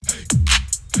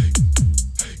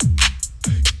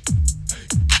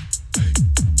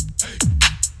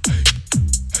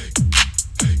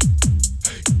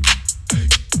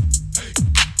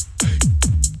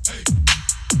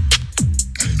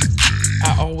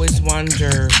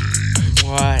wonder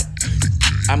what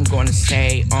I'm going to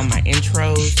say on my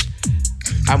intros.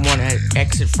 I want to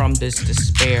exit from this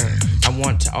despair. I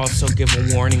want to also give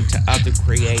a warning to other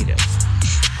creatives.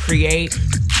 Create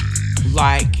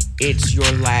like it's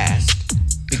your last,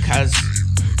 because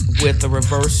with the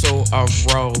reversal of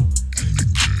Roe,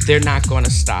 they're not going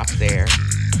to stop there.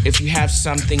 If you have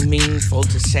something meaningful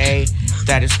to say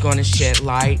that is going to shed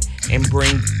light and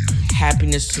bring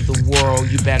happiness to the world,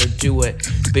 you better do it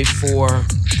before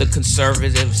the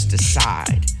conservatives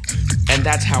decide. And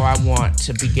that's how I want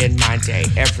to begin my day,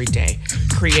 every day,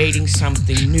 creating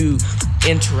something new,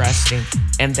 interesting,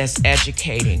 and that's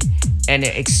educating, and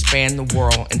to expand the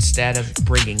world instead of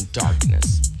bringing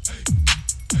darkness.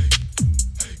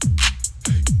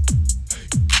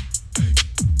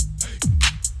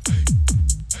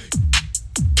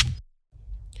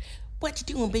 What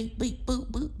you doing, beep, beep, boop,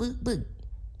 boop, boop, boop?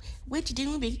 What you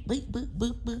doing, beep, beep, boop,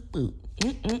 boop, boop, boop?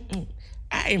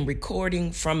 I am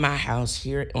recording from my house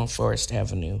here on Forest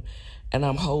Avenue, and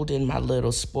I'm holding my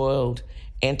little spoiled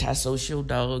antisocial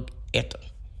dog, Ethel.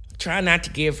 Try not to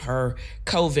give her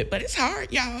COVID, but it's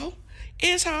hard, y'all.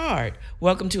 It's hard.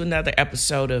 Welcome to another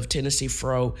episode of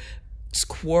TNFro's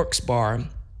Quark's Bar.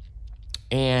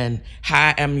 And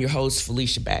hi, I'm your host,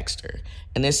 Felicia Baxter.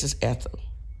 And this is Ethel,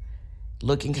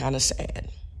 looking kind of sad.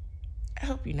 I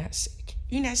hope you're not sick.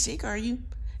 You're not sick, are you?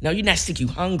 No, you're not sick, you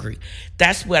hungry.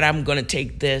 That's what I'm going to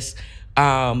take this,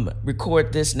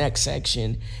 record this next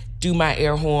section, do my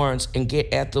air horns, and get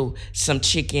Ethel some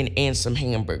chicken and some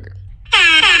hamburger.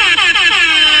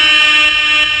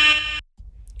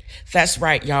 That's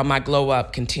right, y'all. My glow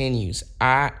up continues.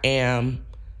 I am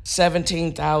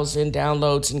 17,000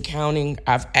 downloads and counting.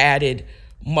 I've added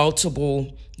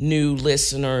multiple new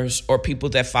listeners or people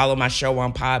that follow my show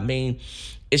on Podbean.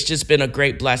 It's just been a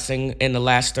great blessing in the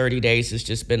last 30 days. It's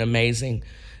just been amazing.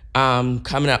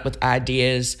 Coming up with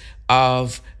ideas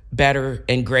of better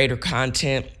and greater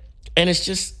content. And it's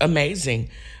just amazing.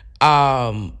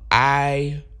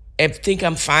 I think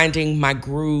I'm finding my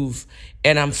groove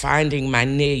and I'm finding my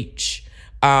niche.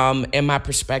 And my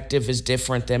perspective is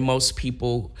different than most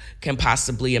people can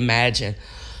possibly imagine.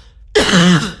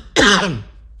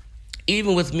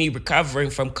 Even with me recovering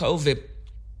from COVID,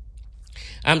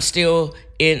 I'm still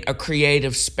in a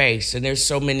creative space, and there's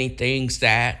so many things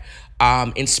that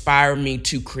inspire me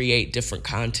to create different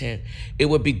content. It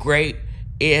would be great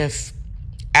if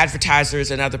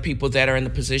advertisers and other people that are in the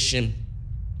position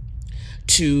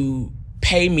to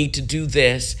pay me to do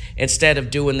this instead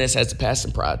of doing this as a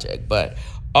passion project. But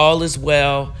all is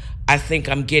well. I think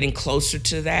I'm getting closer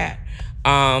to that.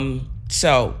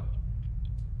 So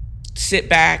sit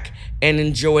back and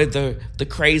enjoy the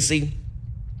crazy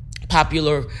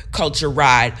popular culture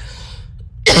ride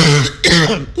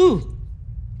Ooh,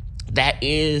 that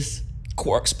is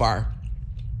Quark's Bar.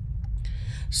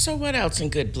 So what else in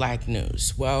good black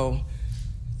news? Well,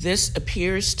 this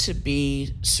appears to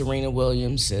be Serena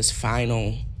Williams'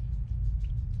 final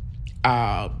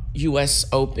U.S.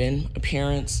 Open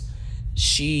appearance.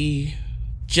 She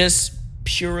just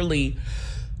purely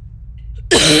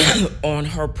on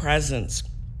her presence,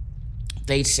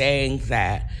 they saying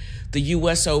that the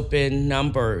U.S. Open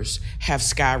numbers have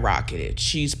skyrocketed.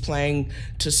 She's playing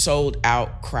to sold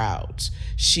out crowds.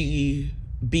 She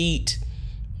beat,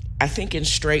 I think in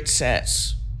straight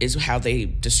sets is how they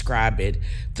describe it,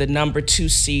 the number 2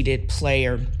 seeded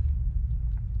player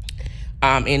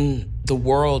in the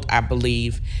world, I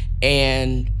believe.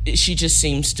 And she just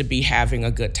seems to be having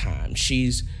a good time.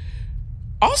 She's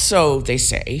also, they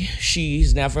say,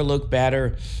 she's never looked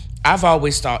better. I've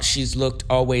always thought she's looked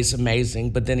always amazing,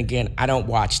 but then again, I don't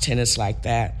watch tennis like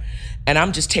that. And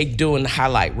I'm just doing the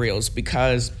highlight reels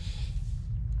because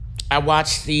I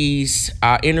watch these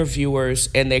interviewers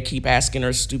and they keep asking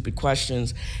her stupid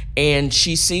questions. And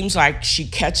she seems like she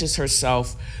catches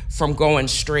herself from going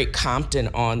straight Compton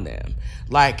on them.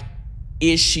 Like,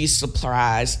 is she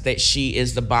surprised that she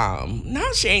is the bomb?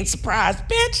 No, she ain't surprised,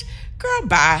 bitch. Girl,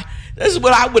 bye. This is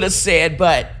what I would have said,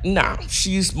 but no,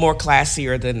 she's more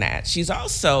classier than that. She's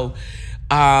also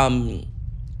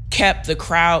kept the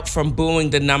crowd from booing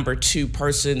the number 2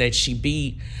 person that she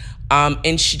beat.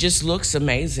 And she just looks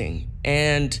amazing.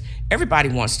 And everybody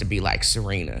wants to be like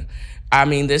Serena. I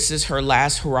mean, this is her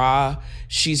last hurrah.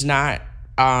 She's not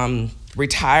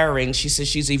retiring. She says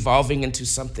she's evolving into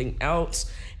something else,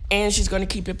 and she's going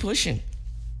to keep it pushing.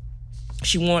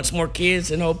 She wants more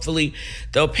kids, and hopefully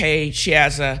they'll pay. She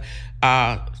has a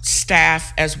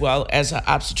staff as well as an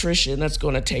obstetrician that's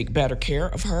going to take better care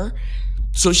of her,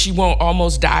 so she won't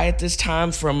almost die at this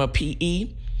time from a PE.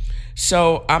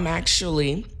 So I'm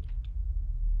actually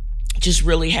just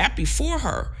really happy for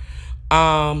her.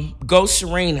 Go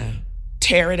Serena,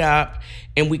 tear it up,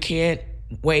 and we can't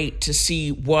wait to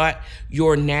see what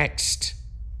your next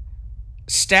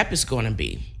step is going to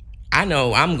be. I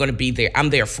know I'm going to be there. I'm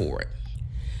there for it.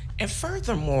 And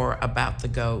furthermore about the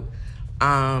GOAT,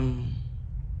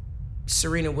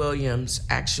 Serena Williams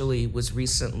actually was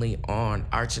recently on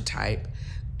Archetype,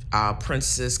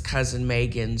 Princess Cousin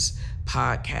Megan's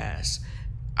podcast,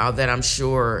 that I'm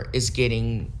sure is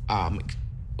getting, in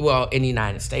the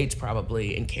United States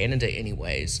probably, in Canada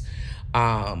anyways,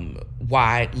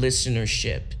 wide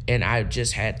listenership. And I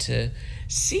just had to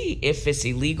see if it's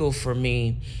illegal for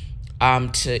me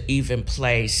to even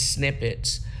play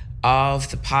snippets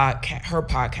of the podcast, her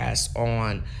podcast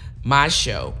on my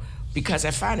show, because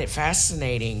I find it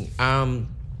fascinating. I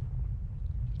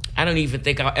don't even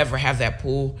think I'll ever have that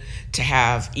pull to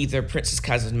have either Princess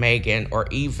Cousin Megan or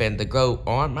even the GOAT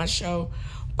on my show.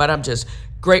 But I'm just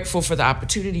grateful for the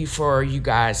opportunity for you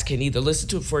guys can either listen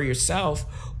to it for yourself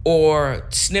or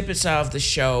snippets of the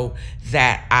show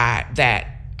that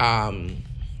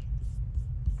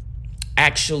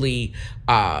actually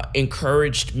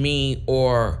encouraged me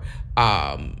or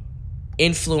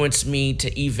influenced me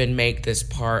to even make this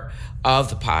part of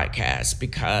the podcast,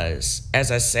 because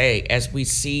as I say, as we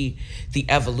see the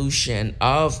evolution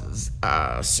of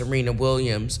Serena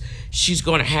Williams, she's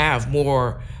going to have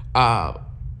more,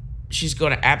 she's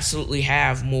going to absolutely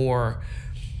have more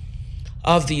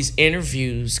of these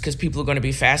interviews, because people are going to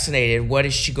be fascinated. What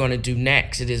is she going to do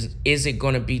next? Is it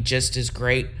going to be just as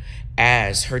great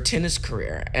as her tennis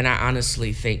career? And I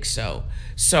honestly think so.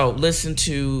 So listen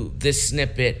to this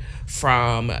snippet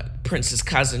from Princess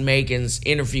Cousin Megan's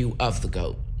interview of the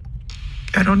GOAT.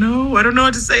 I don't know what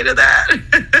to say to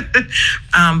that.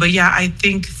 But yeah, I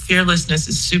think fearlessness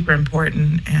is super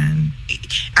important. And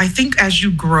I think as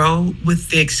you grow with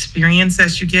the experience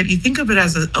that you get, you think of it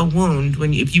as a wound.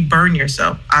 If you burn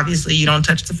yourself, obviously you don't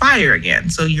touch the fire again.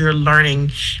 So you're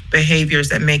learning behaviors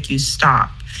that make you stop.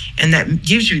 And that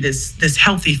gives you this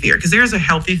healthy fear, because there's a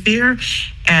healthy fear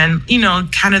and,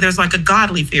 kind of there's like a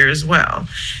godly fear as well.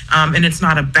 And it's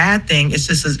not a bad thing. It's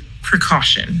just a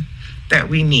precaution that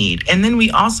we need. And then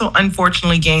we also,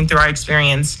 unfortunately, gain through our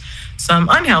experience some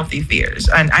unhealthy fears.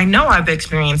 And I know I've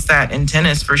experienced that in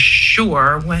tennis for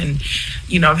sure when,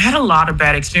 I've had a lot of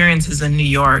bad experiences in New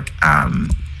York,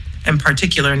 in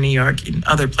particular in New York, in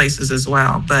other places as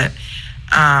well. But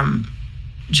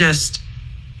just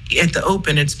at the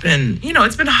Open, it's been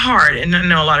hard. And I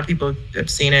know a lot of people have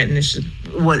seen it and it's just,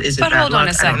 what is it? But hold on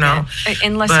a second. I don't know.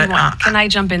 Unless you want, can I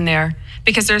jump in there?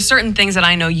 Because there's certain things that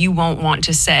I know you won't want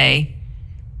to say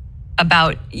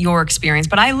about your experience,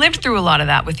 but I lived through a lot of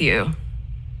that with you.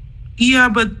 Yeah,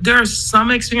 but there's some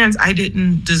experience I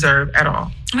didn't deserve at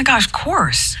all. Oh my gosh, of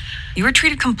course. You were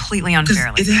treated completely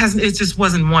unfairly. It just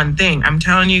wasn't one thing. I'm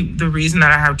telling you, the reason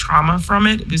that I have trauma from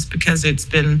it is because it's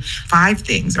been 5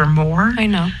 things or more. I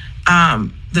know.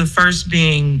 The first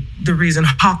being the reason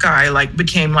Hawkeye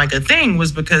became a thing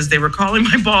was because they were calling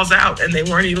my balls out and they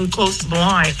weren't even close to the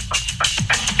line.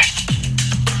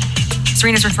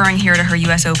 Serena's referring here to her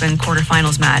U.S. Open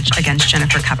quarterfinals match against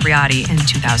Jennifer Capriati in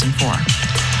 2004.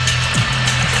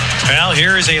 Well,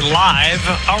 here is a live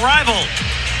arrival.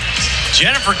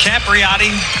 Jennifer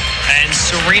Capriati and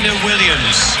Serena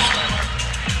Williams.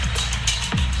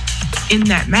 In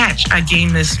that match, I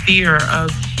gained this fear of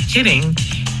hitting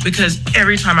because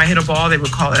every time I hit a ball, they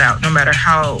would call it out, no matter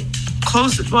how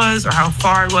close it was or how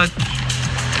far it was.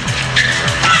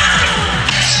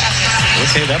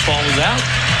 Okay, that ball was out.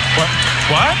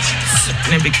 What?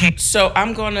 And it became... So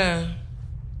I'm going to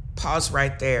pause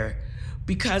right there,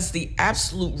 because the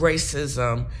absolute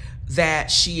racism that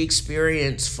she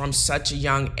experienced from such a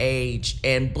young age,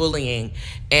 and bullying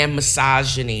and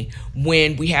misogyny,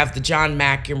 when we have the John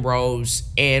McEnroes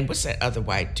and what's that other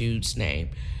white dude's name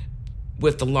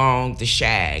with the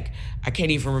shag? I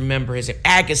can't even remember his name.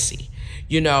 Agassi,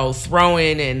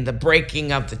 throwing and the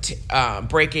breaking of the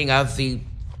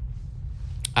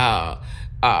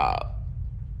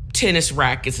tennis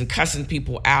rackets and cussing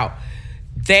people out.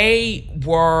 They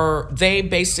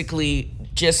basically,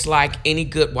 just like any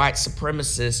good white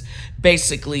supremacist,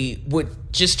 basically would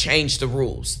just change the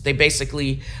rules. They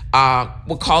basically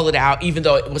would call it out, even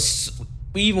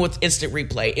with instant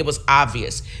replay, it was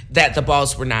obvious that the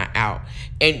balls were not out.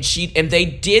 And they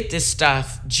did this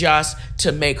stuff just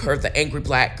to make her the angry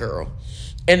black girl.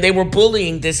 And they were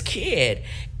bullying this kid.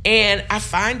 And I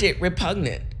find it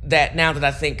repugnant that now that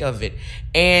I think of it.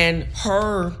 And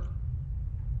her,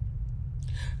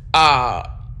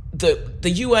 the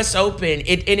U.S. Open,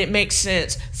 it makes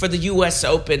sense for the U.S.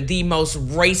 Open, the most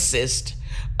racist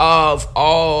of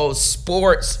all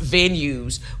sports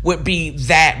venues would be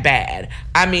that bad.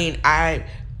 I mean, I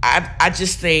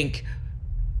just think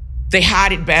they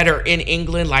hide it better in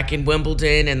England, like in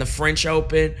Wimbledon and the French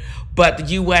Open, but the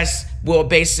U.S. will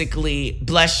basically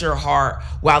bless your heart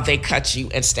while they cut you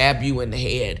and stab you in the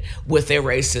head with their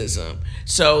racism.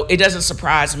 So it doesn't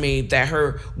surprise me that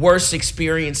her worst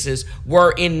experiences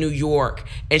were in New York,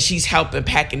 and she's helping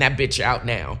packing that bitch out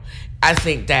now. I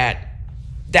think that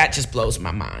just blows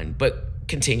my mind, but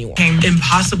continue on. It became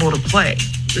impossible to play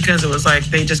because it was like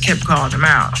they just kept calling him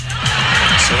out.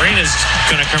 Serena's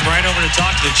going to come right over to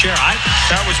talk to the chair.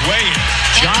 That was way in.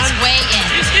 John? That was way in.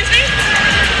 Excuse me?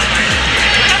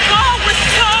 That ball was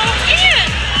so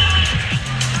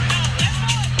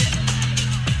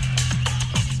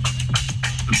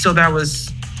in. So that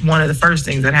was one of the first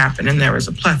things that happened, and there was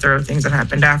a plethora of things that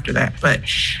happened after that. But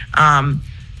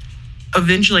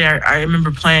eventually, I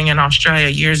remember playing in Australia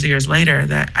years later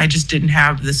that I just didn't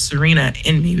have the Serena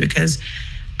in me because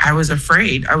I was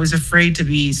afraid. I was afraid to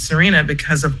be Serena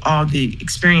because of all the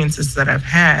experiences that I've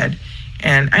had.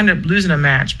 And I ended up losing a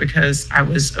match because I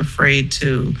was afraid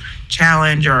to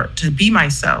challenge or to be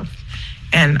myself.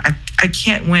 And I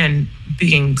can't win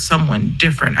being someone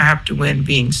different. I have to win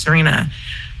being Serena.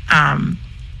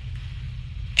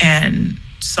 And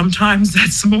sometimes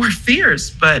that's more fierce,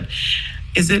 but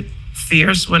is it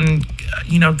fierce when,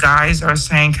 guys are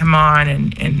saying, come on,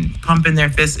 and pumping their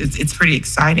fists? It's pretty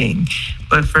exciting.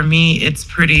 But for me, it's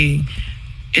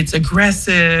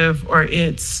aggressive, or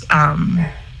it's, I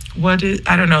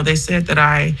don't know. They said that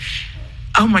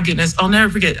oh my goodness, I'll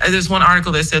never forget. There's one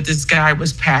article that said this guy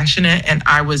was passionate, and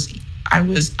I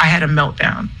had a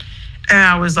meltdown. And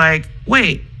I was like,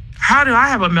 wait, how do I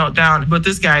have a meltdown? But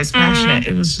this guy is passionate.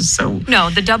 It was just so... No,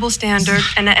 the double standard.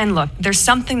 And look, there's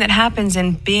something that happens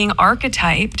in being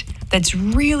archetyped that's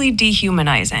really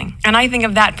dehumanizing. And I think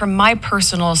of that from my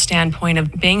personal standpoint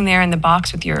of being there in the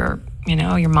box with your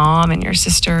mom and your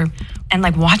sister, and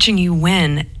like watching you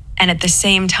win. And at the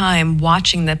same time,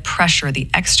 watching the pressure, the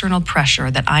external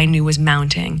pressure that I knew was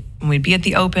mounting when we'd be at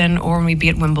the Open or when we'd be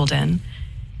at Wimbledon.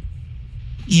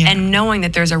 Yeah. And knowing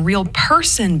that there's a real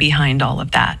person behind all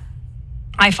of that.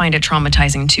 I find it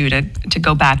traumatizing too to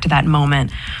go back to that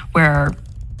moment where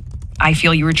I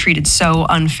feel you were treated so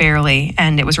unfairly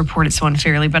and it was reported so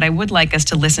unfairly. But I would like us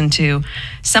to listen to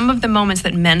some of the moments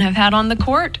that men have had on the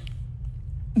court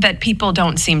that people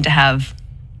don't seem to have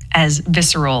as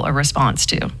visceral a response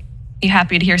to. You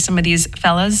happy to hear some of these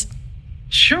fellas?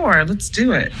 Sure, let's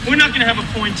do it. We're not going to have a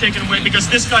point taken away because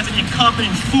this guy's an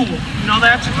incompetent fool. You know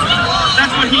that?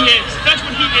 That's what he is. That's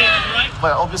what he is, right?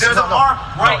 Well, obviously, there's a mark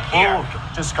right here.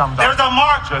 Just calm down. There's a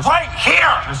mark right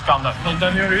here. Just calm down. Well,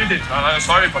 then you're an idiot.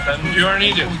 Sorry, but then you're an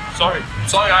idiot. Sorry,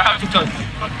 I have to tell you.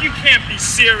 Look, you can't be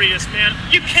serious, man.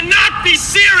 You cannot be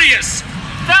serious.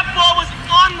 That ball was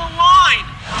on the line.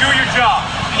 Do your job.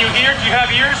 Can you hear? Do you have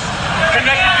ears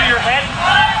connected to your head?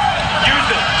 Use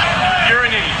them. You're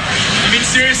an idiot. You mean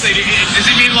seriously? Does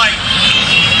it mean like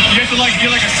you have to be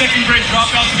like a second grade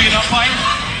dropout to be an umpire?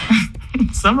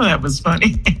 Some of that was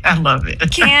funny. I love it.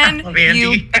 Can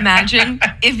you imagine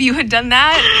if you had done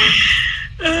that?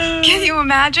 Can you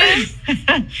imagine?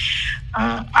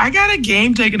 I got a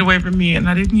game taken away from me, and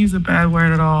I didn't use a bad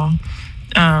word at all.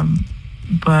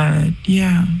 But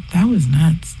yeah, that was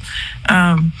nuts.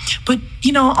 But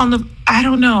I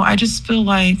don't know. I just feel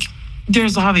like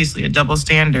there's obviously a double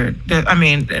standard.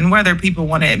 And whether people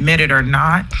want to admit it or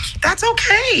not, that's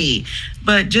okay.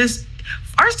 But just,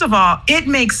 first of all, it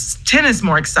makes tennis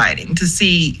more exciting to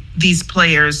see these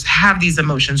players have these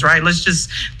emotions, right? Let's just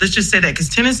say that, because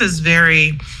tennis is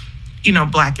very,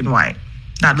 black and white.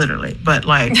 Not literally, but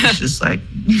it's just like,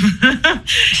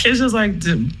 it's just like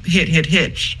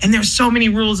hit. And there's so many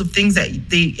rules of things that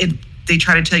they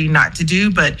try to tell you not to do.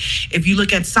 But if you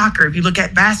look at soccer, if you look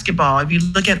at basketball, if you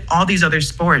look at all these other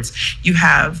sports, you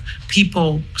have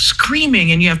people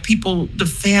screaming and you have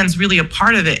the fans really a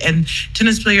part of it. And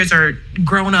tennis players are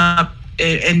grown up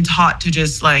and taught to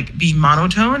just be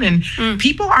monotone, and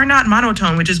people are not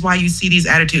monotone, which is why you see these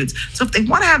attitudes. So if they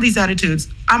want to have these attitudes,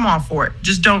 I'm all for it.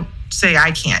 Just don't say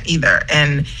I can't either.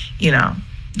 And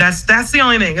that's the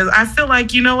only thing, is I feel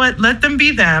like, let them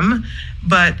be them,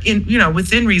 but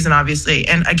within reason, obviously.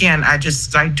 And again, I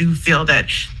do feel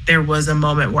that there was a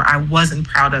moment where I wasn't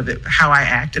proud of it, how I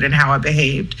acted and how I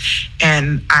behaved,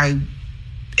 and I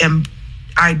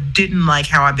didn't like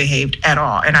how I behaved at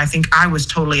all. And I think I was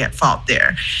totally at fault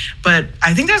there. But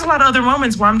I think there's a lot of other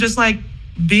moments where I'm just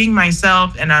being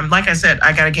myself, and I'm, like I said,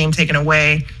 I got a game taken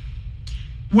away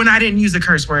when I didn't use a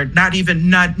curse word, not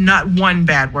one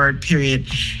bad word, period.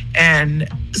 And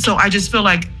so I just feel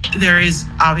like there is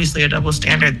obviously a double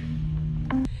standard.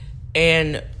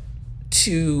 And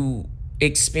to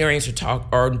experience or talk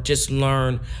or just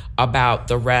learn about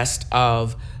the rest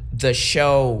of the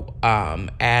show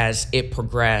as it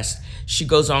progressed, she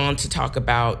goes on to talk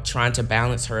about trying to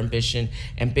balance her ambition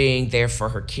and being there for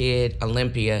her kid,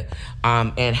 Olympia,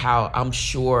 and how I'm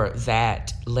sure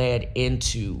that led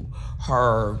into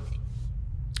her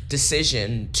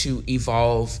decision to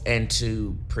evolve and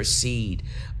to proceed.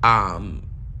 And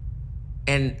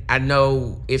I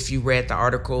know if you read the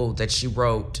article that she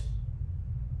wrote,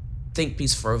 think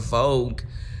piece for Vogue,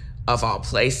 of all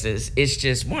places, it's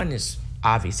just, one, is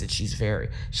obvious that she's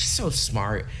so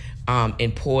smart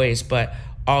and poised, but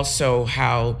also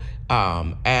how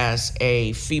as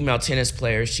a female tennis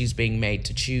player, she's being made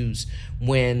to choose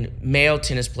when male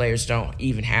tennis players don't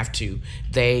even have to.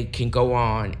 They can go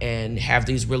on and have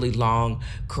these really long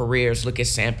careers. Look at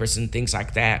Sampras and things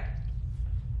like that.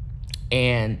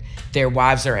 And their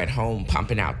wives are at home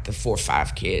pumping out the 4 or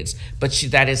 5 kids, but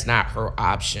that is not her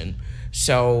option.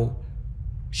 So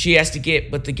she has to get,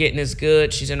 but the getting is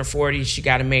good. She's in her 40s. She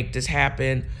got to make this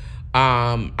happen.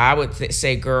 I would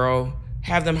say, girl,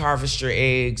 have them harvest your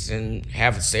eggs and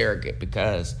have a surrogate,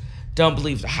 because don't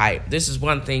believe the hype. This is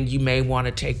one thing you may want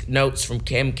to take notes from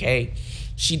Kim K.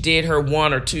 She did her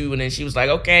 1 or 2, and then she was like,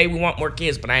 okay, we want more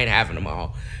kids, but I ain't having them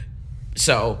all.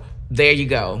 So there you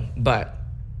go. But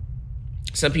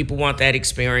some people want that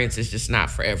experience. It's just not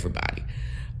for everybody.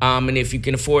 And if you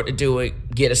can afford to do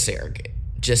it, get a surrogate.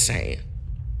 Just saying.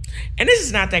 And this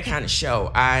is not that kind of show.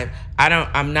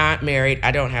 I'm not married.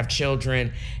 I don't have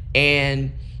children.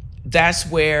 And that's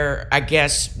where, I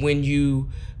guess,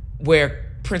 where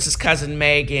Princess Cousin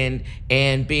Meghan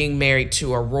and being married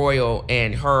to a royal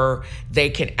and her, they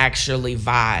can actually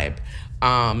vibe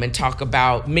and talk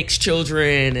about mixed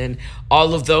children and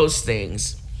all of those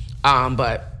things.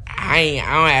 But I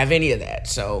don't have any of that.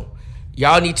 So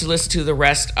y'all need to listen to the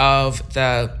rest of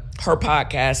her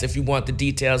podcast if you want the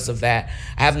details of that.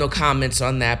 I have no comments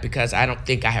on that because I don't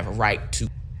think I have a right to.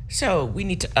 So we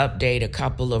need to update a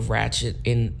couple of ratchet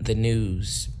in the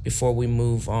news before we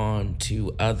move on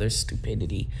to other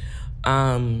stupidity.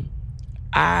 I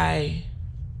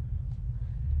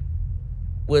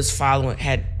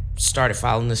had started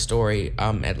following the story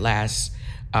at last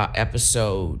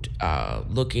episode,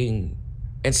 looking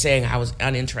and saying I was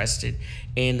uninterested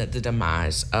in the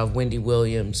demise of Wendy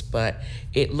Williams, but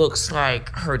it looks like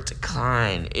her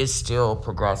decline is still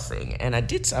progressing. And I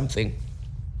did something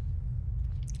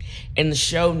in the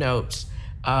show notes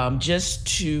just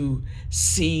to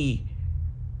see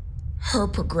her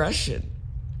progression.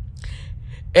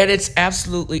 And it's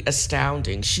absolutely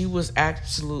astounding. She was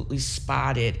absolutely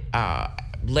spotted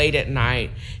late at night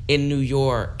in New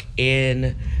York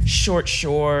in short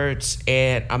shorts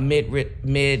and a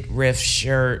midriff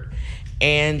shirt,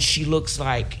 and she looks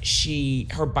like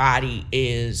her body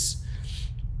is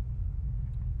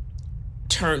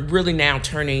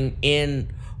turning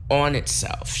in on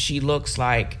itself. She looks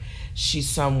like she's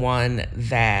someone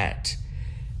that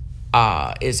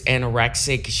is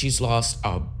anorexic. She's lost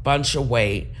a bunch of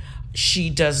weight.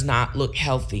 She does not look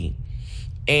healthy.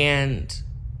 And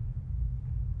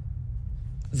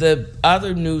the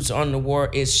other news on the war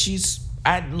is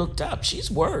I looked up,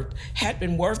 had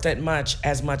been worth as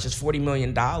much as $40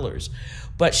 million.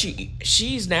 But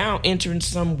she's now entering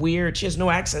she has no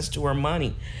access to her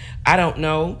money. I don't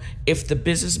know if the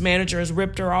business manager has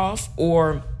ripped her off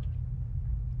or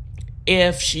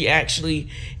if she actually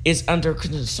is under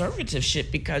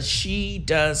conservatorship, because she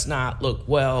does not look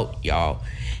well, y'all.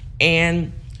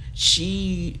 And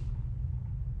she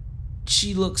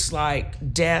looks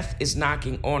like death is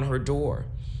knocking on her door.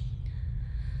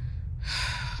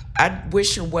 I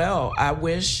wish her well. I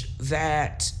wish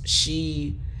that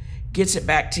she gets it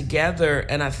back together.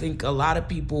 And I think a lot of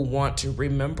people want to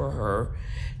remember her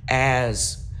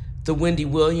as the Wendy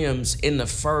Williams in the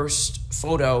first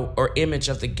photo or image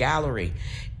of the gallery,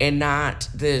 and not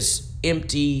this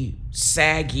empty,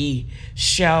 saggy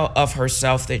shell of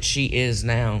herself that she is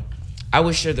now. I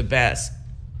wish her the best.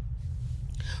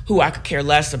 Who I could care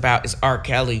less about is R.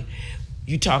 Kelly.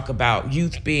 You talk about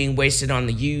youth being wasted on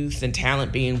the youth and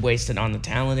talent being wasted on the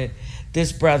talented.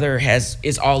 This brother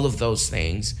is all of those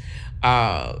things.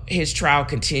 His trial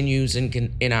continues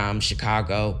in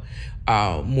Chicago.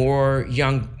 More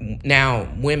young now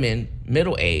women,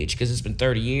 middle age, because it's been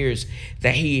 30 years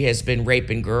that he has been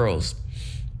raping girls,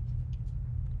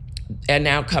 and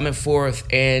now coming forth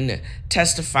and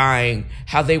testifying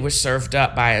how they were served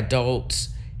up by adults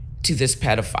to this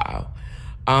pedophile.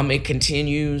 It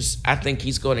continues. I think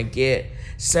he's going to get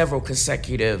several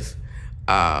consecutive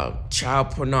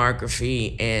child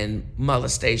pornography and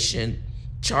molestation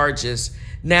charges.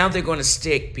 Now they're going to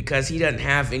stick because he doesn't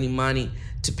have any money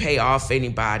to pay off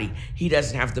anybody. He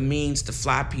doesn't have the means to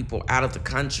fly people out of the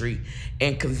country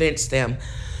and convince them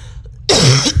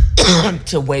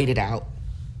to wait it out.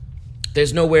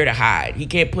 There's nowhere to hide. He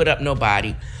can't put up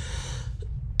nobody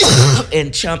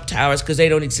in Trump Towers because they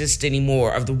don't exist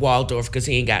anymore, of the Waldorf, because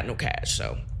he ain't got no cash.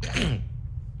 So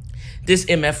this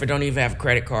MFer don't even have a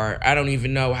credit card. I don't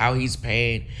even know how he's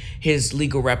paying his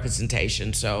legal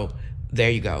representation. So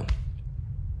there you go.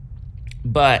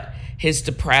 But his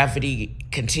depravity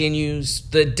continues.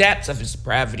 The depths of his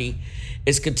depravity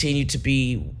is continued to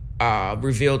be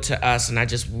revealed to us, and I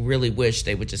just really wish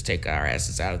they would just take our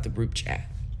asses out of the group chat.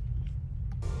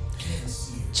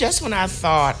 Just when I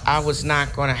thought I was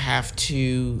not going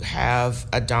to have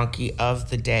a donkey of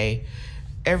the day,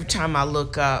 every time I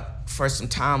look up for some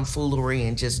tomfoolery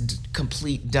and just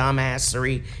complete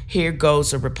dumbassery, here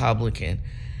goes a Republican.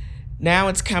 Now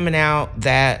it's coming out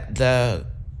that the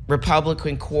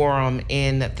Republican quorum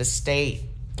in the state,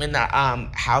 in the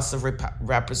House of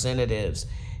Representatives,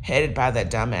 headed by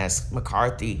that dumbass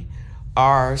McCarthy,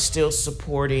 are still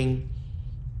supporting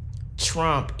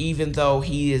Trump, even though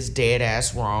he is dead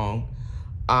ass wrong.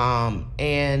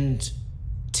 And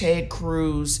Ted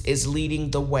Cruz is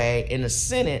leading the way in the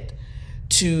Senate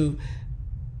to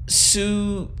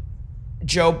sue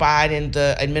Joe Biden,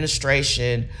 the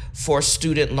administration, for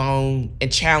student loan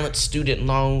and challenge student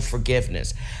loan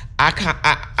forgiveness.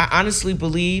 I honestly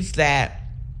believe that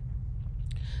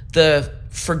the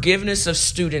forgiveness of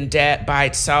student debt by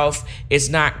itself is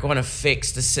not going to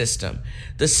fix the system.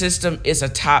 The system is a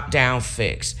top-down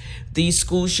fix. These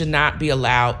schools should not be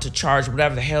allowed to charge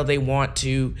whatever the hell they want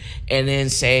to and then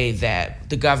say that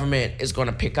the government is going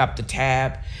to pick up the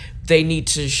tab. They need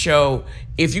to show,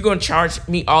 if you're going to charge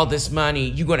me all this money,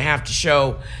 you're going to have to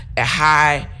show a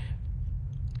high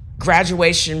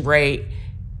graduation rate.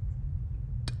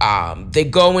 They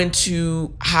go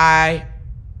into high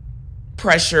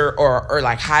pressure or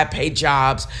like high paid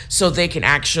jobs so they can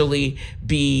actually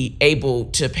be able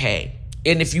to pay.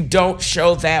 And if you don't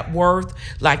show that worth,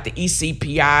 like the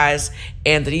ECPIs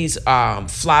and these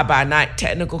fly-by-night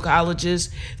technical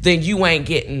colleges, then you ain't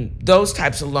getting, those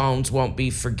types of loans won't be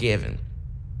forgiven.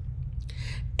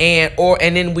 And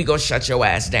then we gonna shut your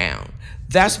ass down.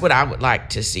 That's what I would like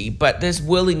to see. But this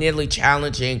willy-nilly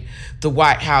challenging the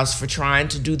White House for trying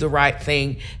to do the right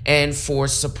thing and for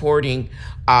supporting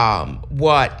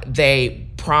what they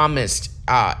promised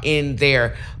in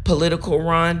their political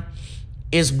run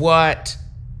is what,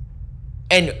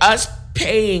 and us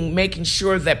paying, making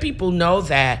sure that people know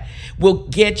that, will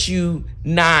get you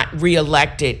not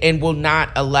reelected and will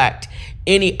not elect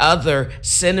any other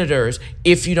senators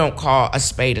if you don't call a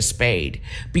spade,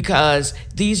 because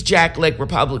these jackleg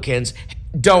Republicans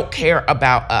don't care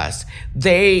about us.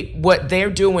 What they're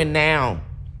doing now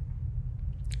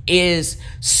is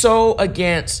so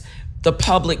against the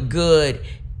public good,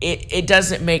 it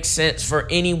doesn't make sense for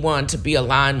anyone to be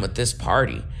aligned with this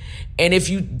party. And if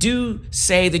you do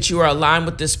say that you are aligned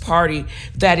with this party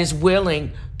that is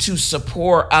willing to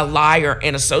support a liar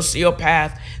and a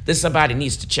sociopath, then somebody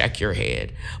needs to check your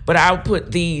head. But I'll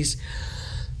put these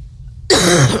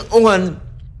on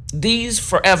these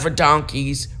forever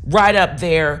donkeys right up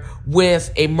there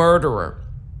with a murderer.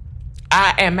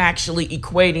 I am actually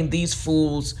equating these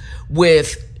fools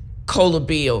with Cola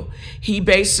Bill. He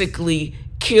basically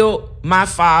killed my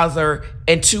father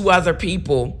and two other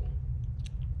people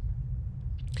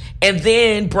and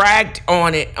then bragged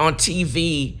on it on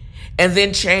TV and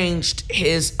then changed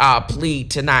his plea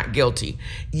to not guilty.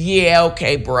 Yeah,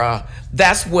 okay, bruh.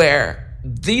 That's where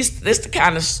this the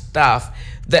kind of stuff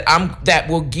that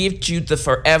will give you the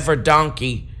forever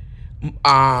donkey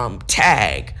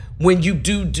tag when you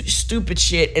do stupid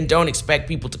shit and don't expect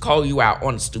people to call you out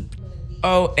on stupid.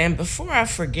 Oh, and before I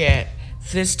forget,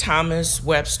 this Thomas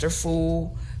Webster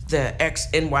fool, the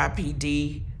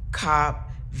ex-NYPD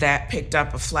cop that picked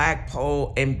up a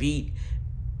flagpole and beat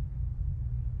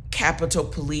Capitol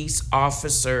Police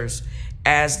officers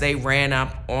as they ran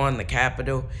up on the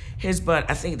Capitol. His butt,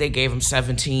 I think they gave him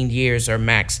 17 years or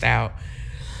maxed out.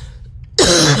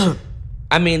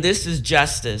 I mean, this is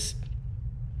justice.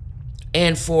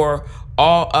 And for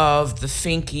all of the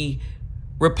finky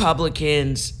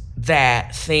Republicans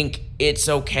that think it's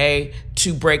okay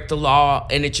to break the law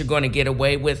and that you're going to get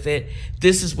away with it,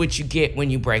 this is what you get when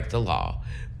you break the law.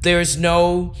 There's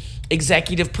no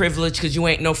executive privilege because you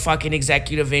ain't no fucking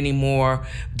executive anymore.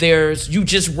 You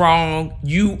just wrong.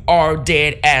 You are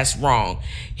dead ass wrong.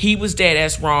 He was dead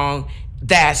ass wrong.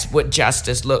 That's what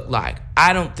justice looked like.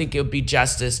 I don't think it'll be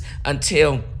justice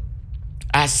until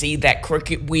I see that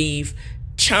crooked weave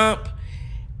chump,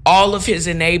 all of his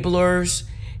enablers,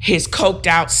 his coked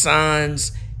out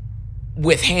sons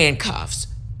with handcuffs.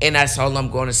 And that's all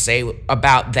I'm going to say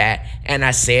about that. And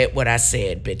I said what I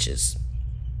said, bitches.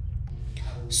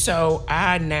 So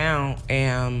I now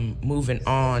am moving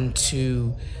on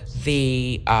to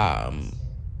the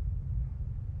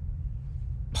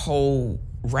whole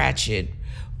ratchet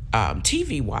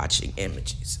TV watching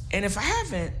images. And if I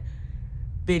haven't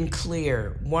been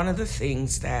clear, one of the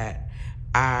things that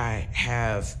I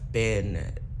have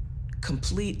been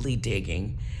completely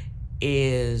digging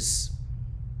is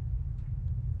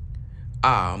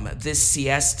this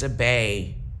Siesta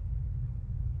Bay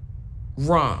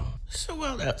rum. So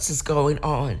what else is going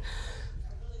on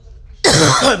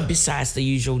besides the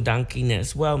usual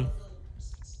Donkiness? Well,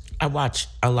 I watch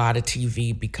a lot of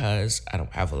TV because I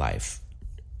don't have a life,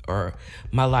 or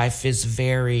my life is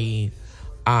very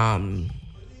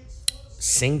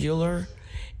singular.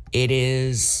 It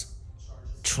is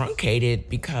truncated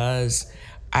because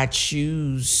I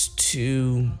choose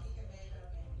to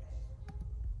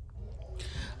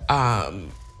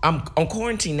I'm on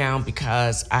quarantine now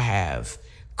because I have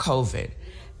COVID,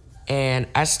 and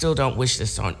I still don't wish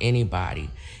this on anybody.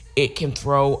 It can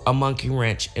throw a monkey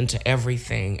wrench into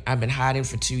everything. I've been hiding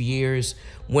for 2 years,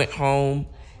 went home,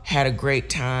 had a great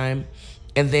time,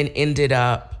 and then ended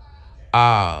up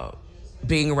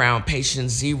being around patient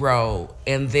zero.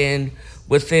 And then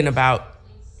within about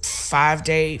 4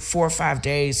 or 5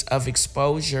 days of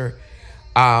exposure,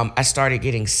 I started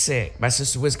getting sick. My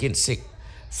sister was getting sick.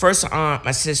 First aunt,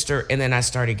 my sister, and then I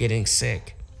started getting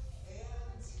sick.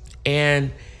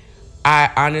 And I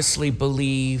honestly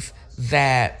believe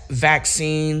that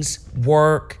vaccines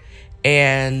work,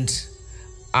 and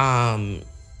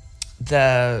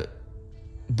the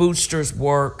boosters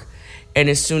work. And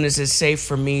as soon as it's safe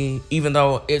for me, even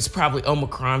though it's probably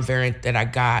Omicron variant that I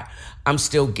got, I'm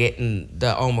still getting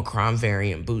the Omicron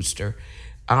variant booster.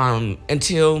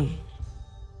 Until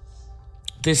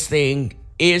this thing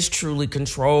is truly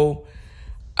controlled,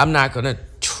 I'm not going to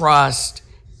trust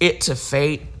it to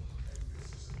fate.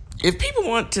 If people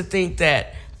want to think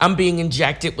that I'm being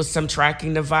injected with some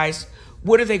tracking device,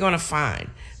 what are they going to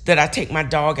find? That I take my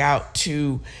dog out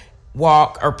to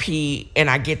walk or pee, and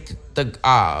I get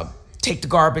take the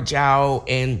garbage out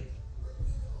and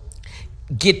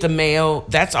get the mail.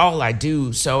 That's all I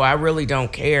do. So I really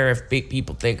don't care if big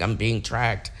people think I'm being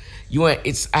tracked. I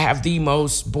have the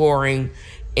most boring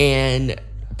and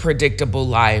predictable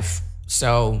life.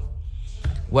 So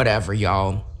whatever,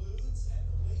 y'all.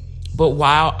 But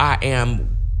while I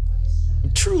am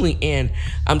truly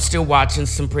I'm still watching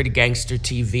some pretty gangster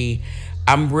TV.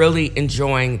 I'm really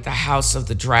enjoying the House of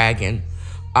the Dragon.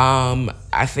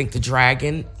 I think the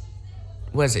dragon,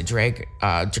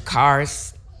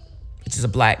 Dracarys, which is a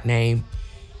black name,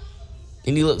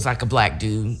 and he looks like a black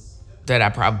dude that I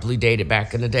probably dated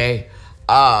back in the day,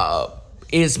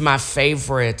 is my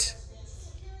favorite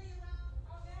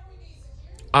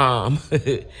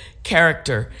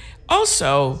character.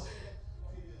 Also,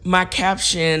 my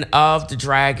caption of the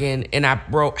dragon, and I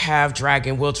wrote, "Have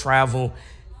dragon will travel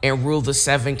and rule the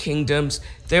 7 kingdoms."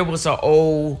 There was an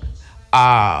old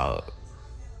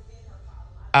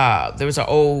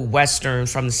Western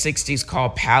from the 60s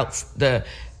called the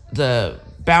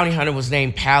bounty hunter was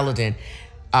named Paladin.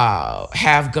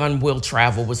 Have gun will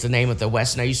travel was the name of the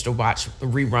Western. I used to watch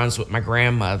reruns with my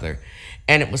grandmother,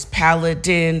 and it was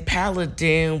Paladin,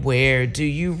 Paladin, where do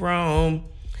you roam?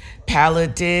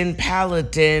 Paladin,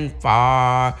 Paladin,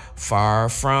 far, far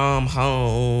from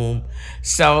home.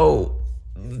 So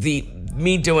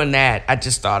me doing that, I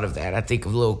just thought of that. I think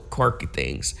of little quirky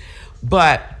things.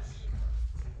 But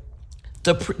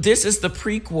this is the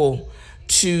prequel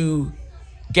to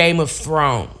Game of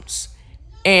Thrones.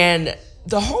 And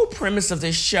the whole premise of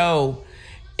this show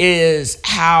is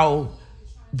how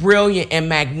brilliant and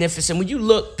magnificent. When you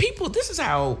look, this is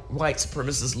how white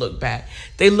supremacists look back.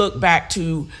 They look back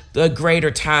to the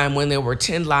greater time when there were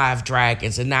 10 live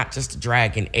dragons and not just the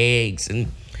dragon eggs.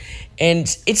 And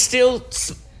it still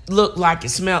looked like, it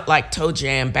smelled like toe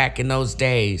jam back in those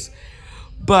days.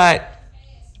 But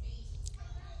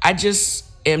I just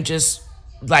am just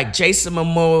like Jason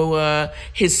Momoa,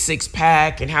 his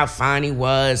 6-pack, and how fine he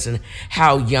was, and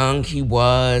how young he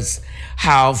was,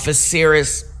 how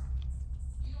Viserys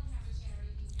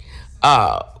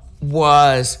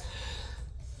was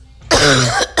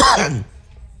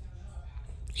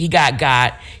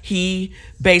he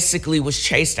basically was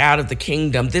chased out of the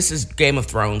kingdom. This is Game of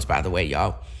Thrones, by the way,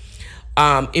 y'all.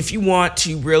 If you want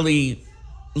to really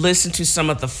listen to some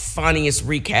of the funniest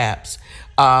recaps,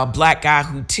 Black Guy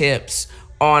Who Tips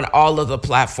on all of the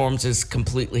platforms is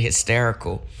completely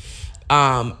hysterical.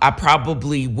 I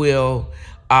probably will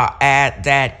add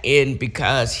that in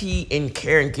because he and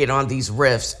Karen get on these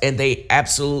riffs and they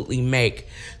absolutely make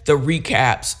the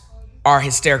recaps are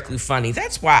hysterically funny.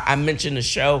 That's why I mentioned the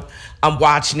show. I'm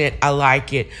watching it. I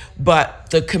like it. But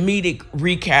the comedic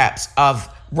recaps of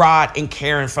Rod and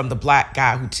Karen from the Black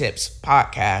Guy Who Tips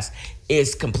podcast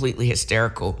is completely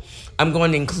hysterical. I'm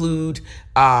going to include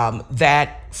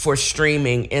that for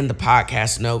streaming in the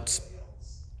podcast notes.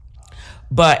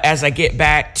 But as I get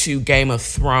back to Game of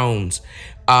Thrones,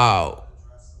 the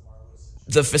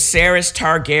Viserys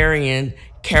Targaryen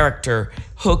character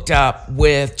hooked up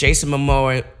with Jason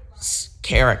Momoa's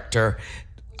character,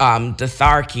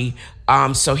 Dothraki,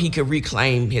 so he could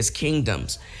reclaim his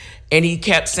kingdoms. And he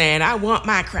kept saying, I want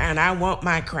my crown,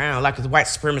 like the white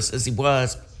supremacist he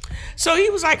was. So he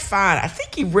was like, fine. I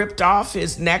think he ripped off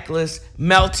his necklace,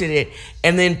 melted it,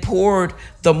 and then poured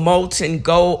the molten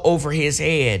gold over his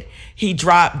head. He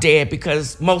dropped dead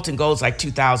because molten gold is like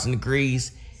 2,000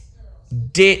 degrees.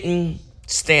 Didn't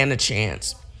stand a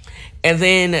chance. And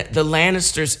then the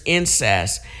Lannisters'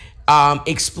 incest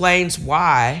explains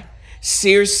why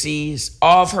Cersei's,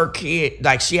 all of her kids,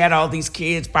 like she had all these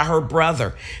kids by her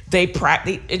brother.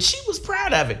 And she was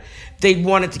proud of it. They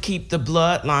wanted to keep the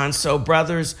bloodline, so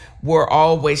brothers were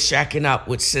always shacking up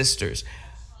with sisters.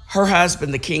 Her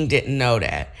husband, the king, didn't know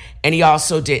that. And he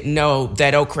also didn't know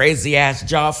that crazy ass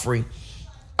Joffrey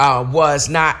was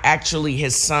not actually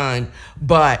his son,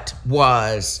 but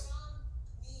was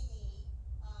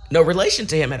no relation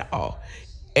to him at all.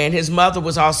 And his mother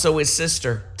was also his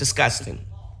sister. Disgusting.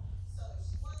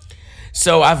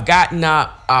 So I've gotten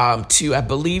up to, I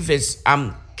believe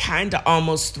I'm kind of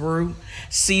almost through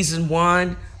season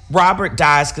 1. Robert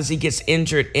dies because he gets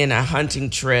injured in a hunting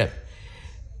trip.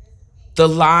 The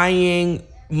lying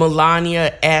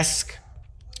Melania-esque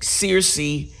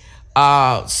Cersei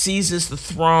seizes the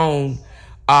throne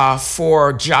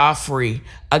for Joffrey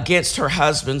against her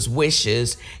husband's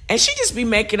wishes, and she just be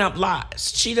making up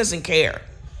lies. She doesn't care.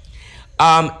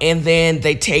 And then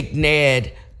they take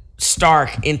Ned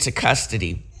Stark into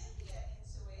custody.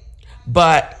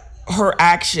 But her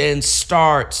action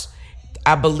starts,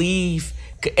 I believe,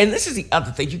 and this is the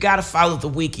other thing, you got to follow the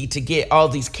wiki to get all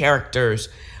these characters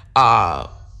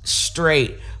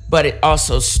straight, but it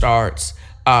also starts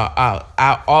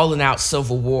all in out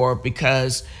civil war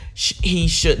because he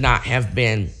should not have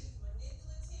been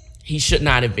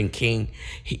king.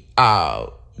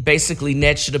 Basically,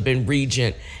 Ned should have been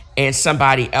regent, and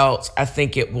somebody else, I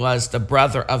think it was the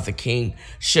brother of the king,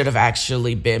 should have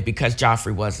actually been, because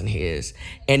Joffrey wasn't his.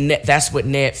 And that's what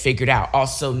Ned figured out.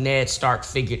 Also, Ned Stark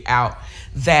figured out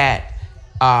that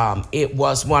it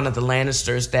was one of the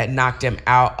Lannisters that knocked him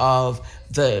out of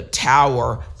the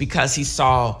tower because he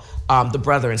saw the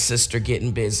brother and sister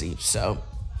getting busy. So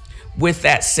with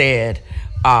that said,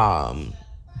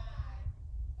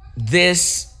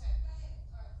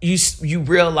 you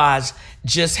realize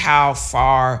just how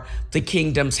far the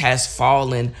kingdoms has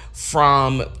fallen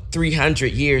from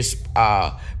 300 years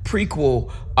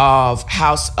prequel of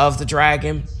House of the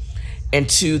Dragon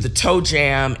into the toe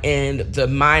jam and the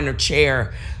minor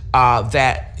chair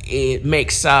that it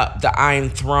makes up the Iron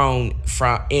Throne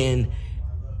in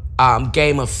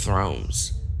Game of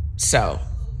Thrones. So,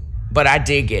 but I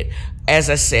dig it.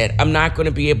 As I said, I'm not going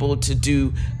to be able to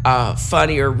do a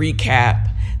funnier recap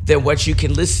than what you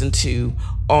can listen to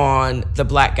on The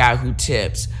Black Guy Who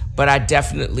Tips, but I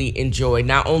definitely enjoy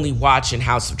not only watching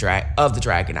House of the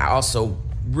Dragon, I also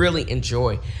really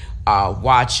enjoy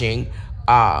watching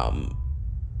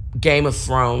Game of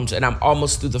Thrones, and I'm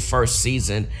almost through the first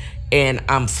season, and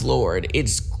I'm floored. It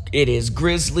is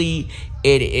grisly,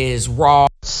 it is raw.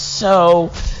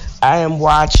 So I am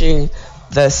watching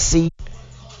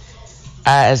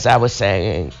as I was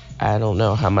saying, I don't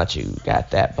know how much you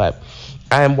got that, but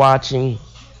I am watching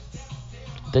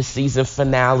the season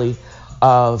finale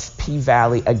of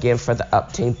P-Valley again for the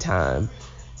upteenth time.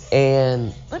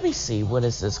 And let me see, what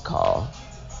is this called?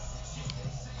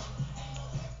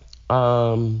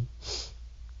 I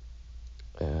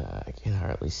can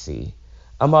hardly see.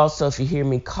 I'm also, if you hear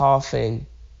me coughing,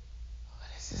 what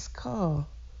is this called?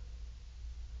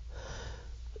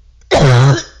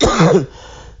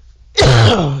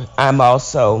 I'm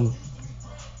also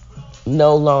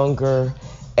no longer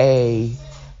a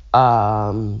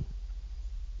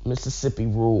Mississippi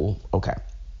rule. Okay.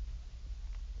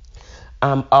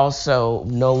 I'm also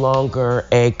no longer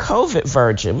a COVID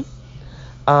virgin.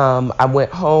 I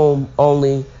went home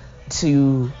only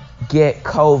to get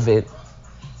COVID,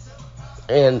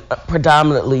 and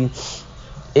predominantly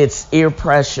it's ear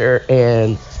pressure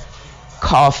and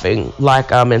coughing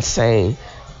like I'm insane.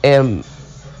 And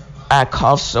I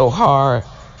cough so hard,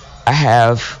 I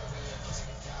have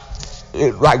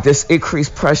like this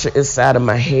increased pressure inside of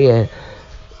my head.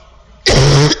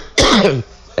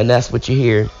 And that's what you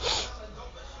hear.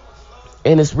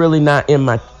 And it's really not in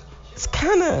my, it's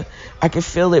kind of, I can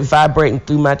feel it vibrating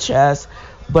through my chest,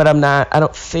 but I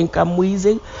don't think I'm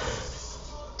wheezing.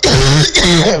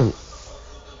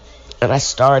 And I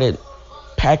started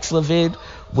Paxlovid,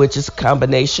 which is a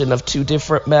combination of 2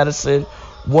 different medicine.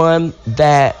 One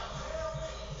that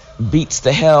beats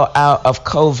the hell out of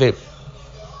COVID,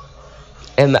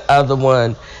 and the other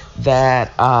one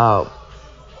that,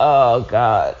 oh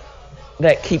God,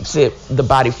 that keeps the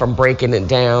body from breaking it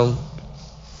down.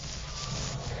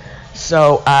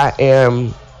 So I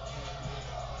am,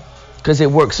 because it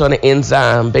works on an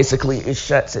enzyme, basically it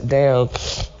shuts it down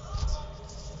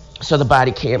so the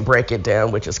body can't break it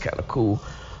down, which is kind of cool.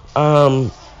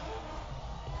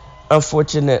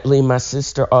 Unfortunately, my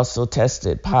sister also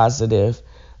tested positive,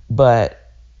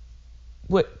 but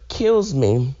what kills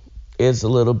me is a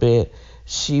little bit,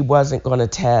 she wasn't going to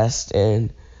test,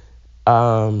 and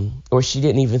or she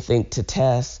didn't even think to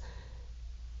test.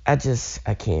 I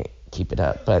can't keep it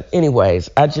up. But anyways,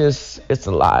 it's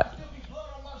a lot.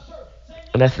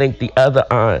 And I think the other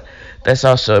aunt that's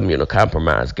also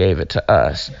immunocompromised gave it to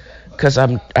us, because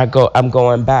I'm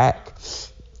going back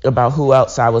about who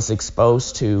else I was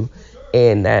exposed to,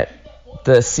 and that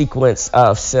the sequence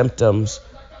of symptoms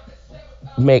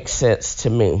makes sense to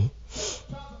me.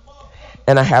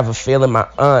 And I have a feeling my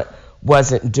aunt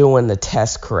wasn't doing the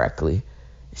test correctly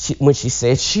when she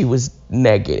said she was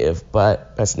negative,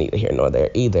 but that's neither here nor there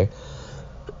either.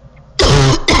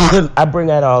 I bring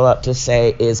that all up to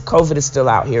say is COVID is still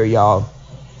out here, y'all.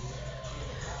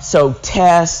 So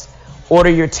order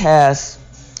your test.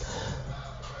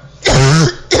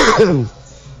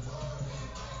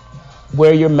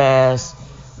 Wear your mask,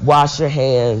 wash your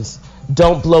hands.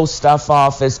 Don't blow stuff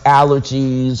off as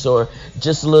allergies or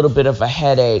just a little bit of a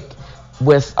headache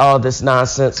with all this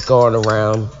nonsense going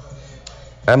around.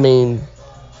 I mean,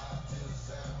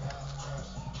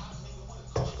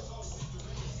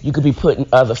 you could be putting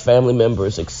other family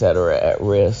members, etc., at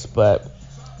risk, but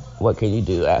what can you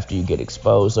do after you get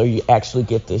exposed or you actually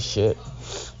get this shit?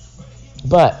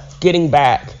 But getting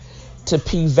back to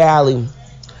P-Valley,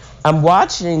 I'm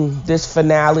watching this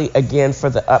finale again for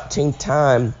the upteenth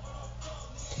time,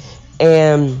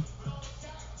 and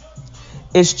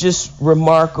it's just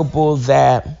remarkable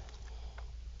that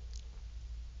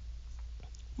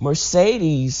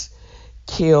Mercedes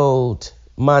killed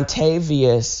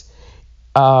Montavious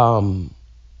kind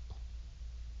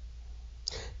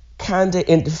of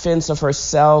in defense of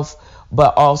herself,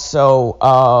 but also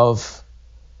of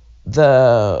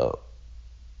the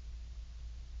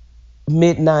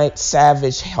Midnight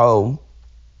Savage hoe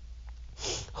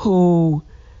who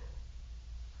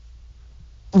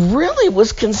really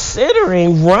was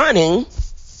considering running,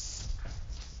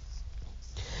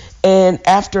 and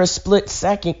after a split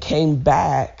second came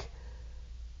back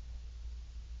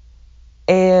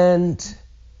and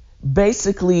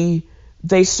basically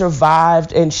they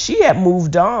survived, and she had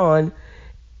moved on.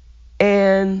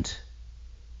 And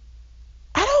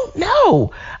I don't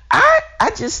know,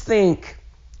 I just think,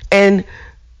 and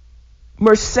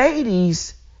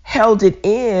Mercedes held it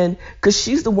in because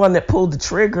she's the one that pulled the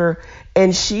trigger,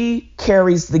 and she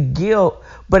carries the guilt,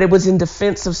 but it was in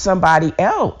defense of somebody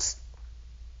else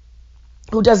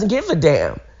who doesn't give a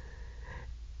damn.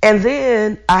 And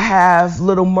then I have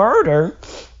Little Murder.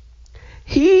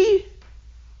 He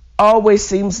always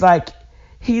seems like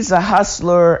he's a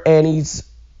hustler, and he's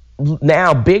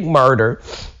now Big Murder.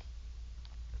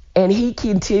 And he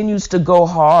continues to go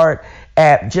hard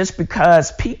at, just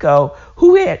because Pico,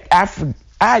 who had,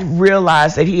 I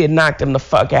realized that he had knocked him the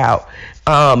fuck out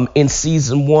in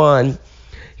season 1,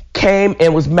 came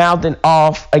and was mouthing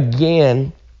off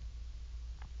again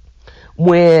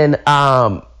when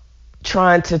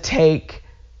trying to take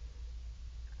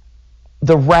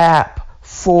the rap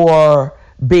for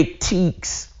Big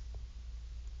Teek's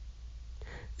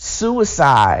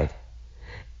suicide.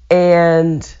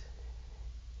 And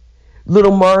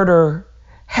Little Murder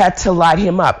had to light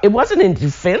him up. It wasn't in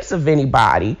defense of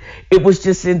anybody. It was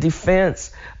just in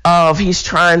defense of, he's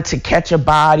trying to catch a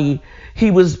body.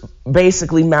 He was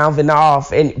basically mouthing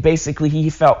off, and basically he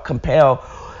felt compelled.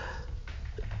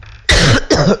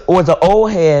 Or the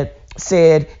old head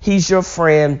said, he's your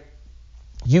friend,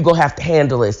 you gonna have to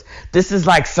handle this. This is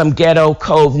like some ghetto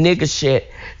cove nigga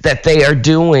shit that they are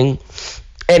doing,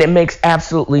 and it makes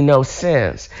absolutely no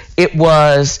sense. It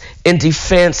was in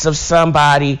defense of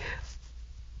somebody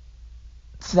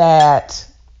that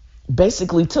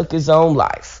basically took his own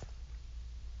life.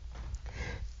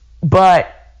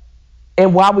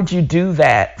 And why would you do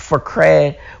that for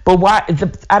cred? But why?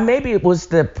 Maybe it was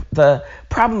the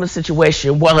problem of the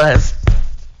situation was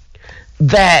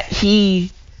that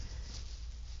he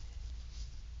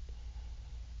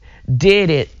did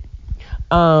it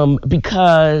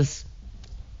because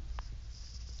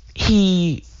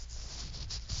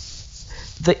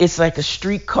it's like a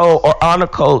street code or honor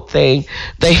code thing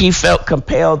that he felt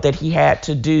compelled that he had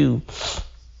to do.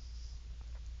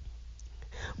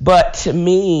 But to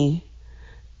me,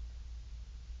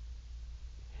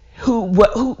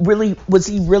 who really was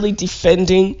he really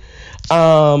defending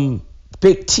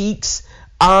Big Teek's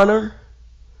honor,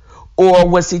 or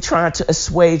was he trying to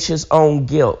assuage his own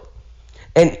guilt?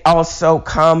 And also,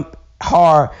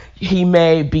 he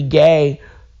may be gay,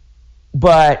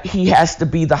 but he has to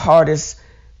be the hardest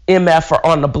MFer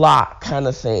on the block kind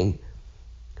of thing.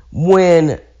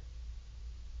 When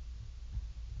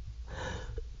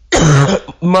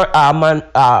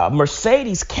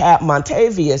Mercedes capped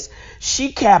Montavious,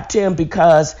 she capped him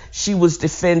because she was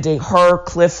defending her,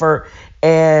 Clifford,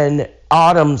 and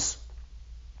Autumn's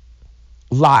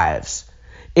lives.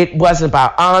 It wasn't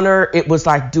about honor. It was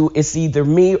like, it's either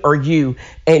me or you.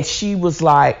 And she was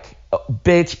like,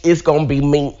 bitch, it's gonna be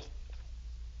me.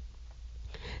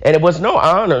 And it was no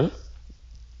honor,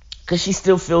 because she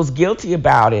still feels guilty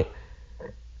about it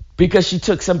because she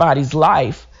took somebody's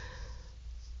life.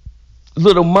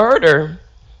 Little Murder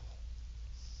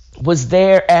was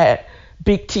there at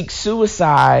Big Teek's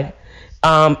suicide,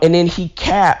 and then he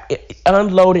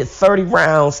unloaded 30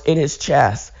 rounds in his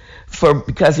chest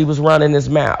because he was running his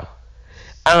mouth.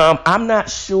 I'm not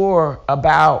sure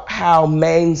about how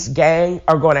Maine's gang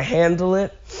are going to handle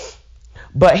it,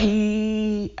 but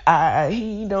he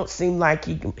don't seem like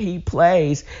he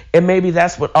plays, and maybe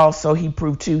that's what also he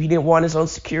proved too. He didn't want his own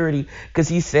security because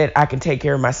he said, I can take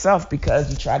care of myself,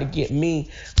 because you try to get me,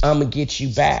 I'm gonna get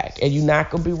you back, and you're not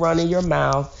gonna be running your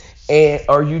mouth,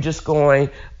 or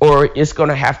it's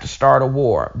gonna have to start a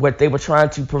war. What they were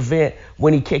trying to prevent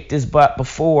when he kicked his butt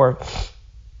before,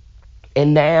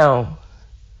 and now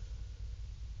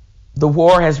the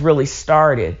war has really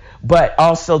started. But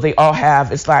also they all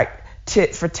have, it's like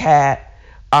tit for tat,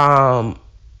 and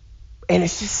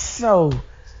it's just so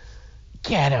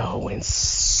ghetto and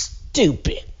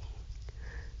stupid.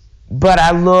 But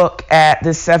I look at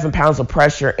this 7 pounds of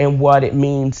pressure and what it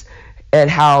means, and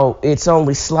how it's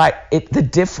only the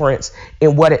difference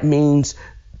in what it means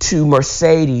to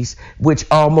Mercedes, which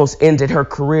almost ended her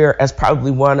career as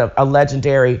probably one of a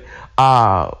legendary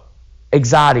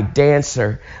exotic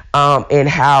dancer, and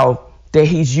how that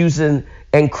he's using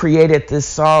and created this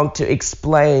song to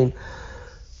explain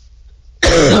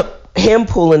him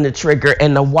pulling the trigger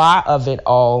and the why of it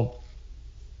all,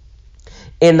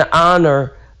 in the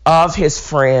honor of his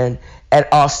friend, and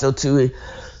also to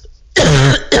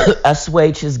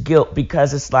assuage his guilt,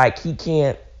 because it's like he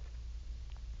can't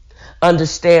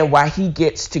understand why he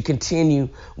gets to continue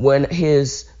when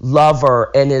his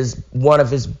lover and one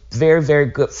of his very, very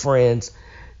good friends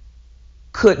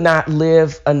could not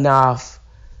live enough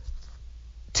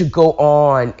to go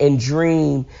on and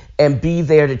dream and be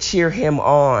there to cheer him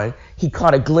on. He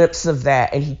caught a glimpse of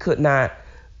that, and he could not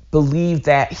believe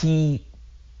that and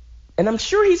I'm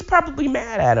sure he's probably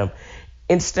mad at him.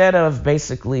 Instead of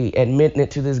basically admitting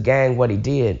it to this gang what he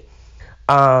did,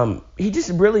 he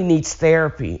just really needs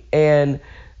therapy, and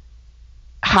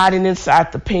hiding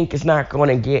inside the pink is not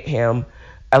going to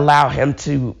allow him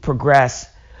to progress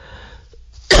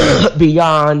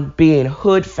beyond being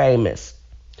hood famous,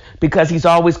 because he's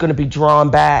always going to be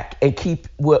drawn back and keep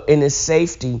in his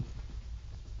safety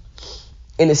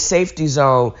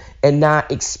zone and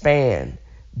not expand.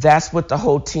 That's what the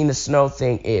whole Tina Snow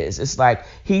thing is. It's like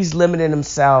he's limiting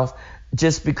himself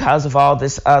just because of all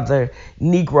this other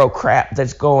Negro crap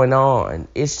that's going on.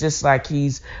 It's just like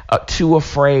he's too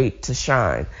afraid to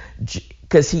shine,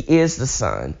 because he is the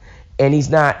sun, and he's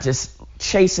not just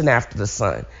chasing after the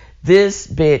sun. This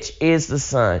bitch is the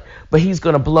sun, but he's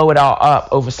gonna blow it all up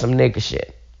over some nigga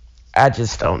shit. I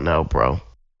just don't know, bro.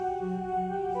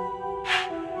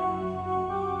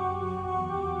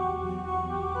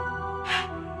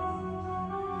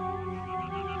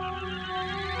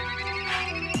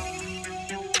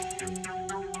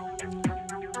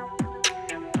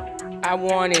 I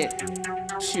wanted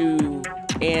to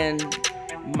end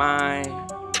my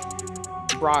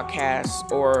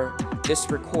broadcast or this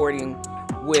recording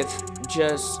with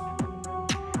just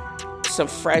some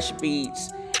fresh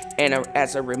beats, and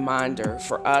as a reminder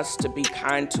for us to be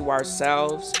kind to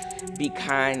ourselves, be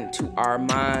kind to our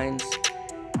minds,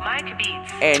 Mike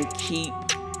Beats, and keep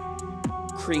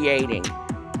creating.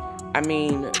 I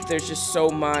mean, there's just so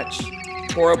much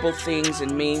horrible things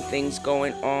and mean things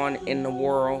going on in the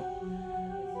world.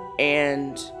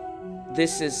 And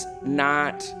this is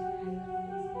not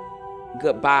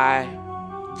goodbye.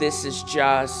 This is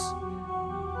just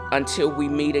until we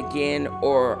meet again,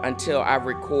 or until I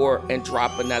record and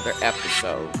drop another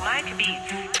episode.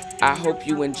 I hope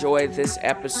you enjoyed this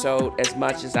episode as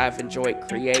much as I've enjoyed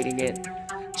creating it.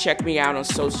 Check me out on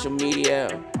social media.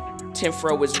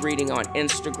 TNFro is reading on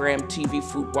Instagram, TV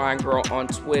Food Wine Girl on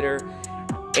Twitter,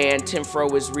 and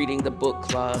TNFro is reading the book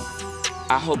club.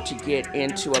 I hope to get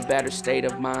into a better state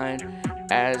of mind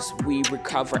as we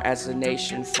recover as a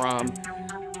nation from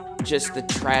just the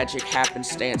tragic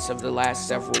happenstance of the last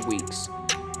several weeks.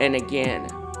 And again,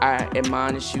 I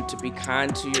admonish you to be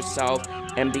kind to yourself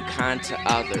and be kind to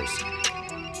others.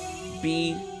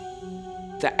 Be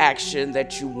the action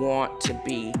that you want to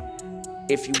be.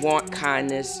 If you want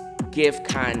kindness, give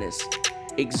kindness,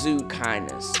 exude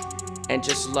kindness, and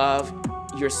just love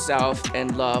yourself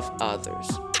and love others.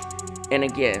 And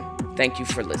again, thank you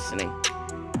for listening.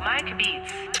 Mike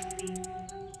Beats.